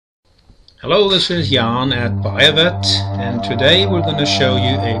Hello, this is Jan at Buyavette, and today we're going to show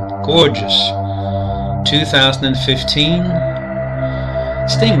you a gorgeous 2015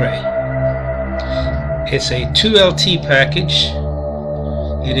 Stingray. It's a 2LT package.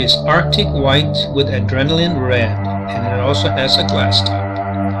 It is Arctic white with adrenaline red, and it also has a glass top.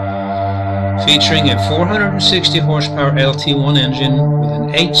 Featuring a 460 horsepower LT1 engine with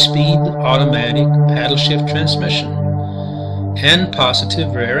an 8-speed automatic paddle shift transmission and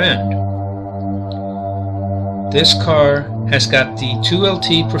positive rear end. This car has got the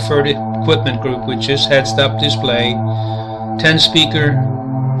 2LT preferred equipment group, which is heads-up display, 10-speaker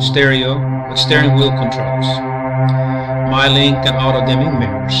stereo with steering wheel controls, MyLink and auto-dimming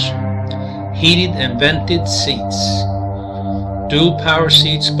mirrors, heated and vented seats, dual power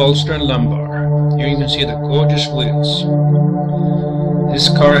seats, bolster and lumbar. Here you can see the gorgeous wheels. This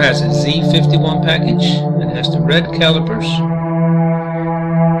car has a Z51 package. It has the red calipers.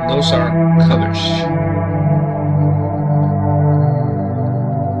 Those are colors.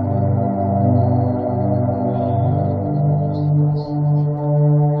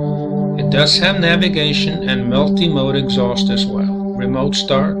 It does have navigation and multi-mode exhaust as well, remote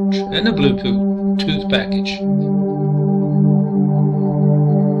start, and a Bluetooth package.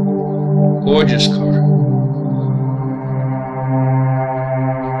 Gorgeous car.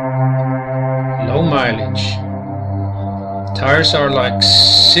 Low mileage. Tires are like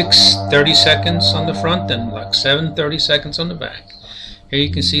 6 30-seconds on the front and like 7 30-seconds on the back. Here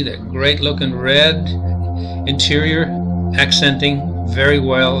you can see that great looking red interior, accenting very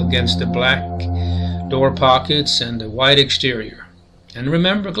well against the black door pockets and the white exterior. And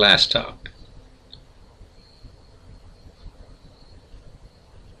remember, glass top.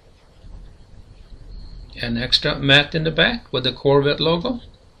 An extra mat in the back with the Corvette logo.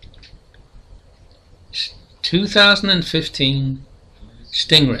 2015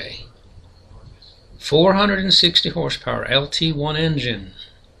 Stingray, 460 horsepower LT1 engine.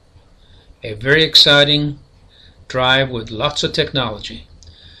 A very exciting drive with lots of technology.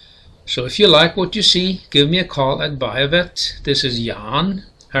 So if you like what you see, give me a call at Buyavette. This is Jan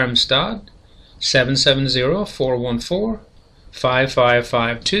Hermstad,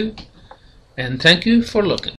 770-414-5552, and thank you for looking.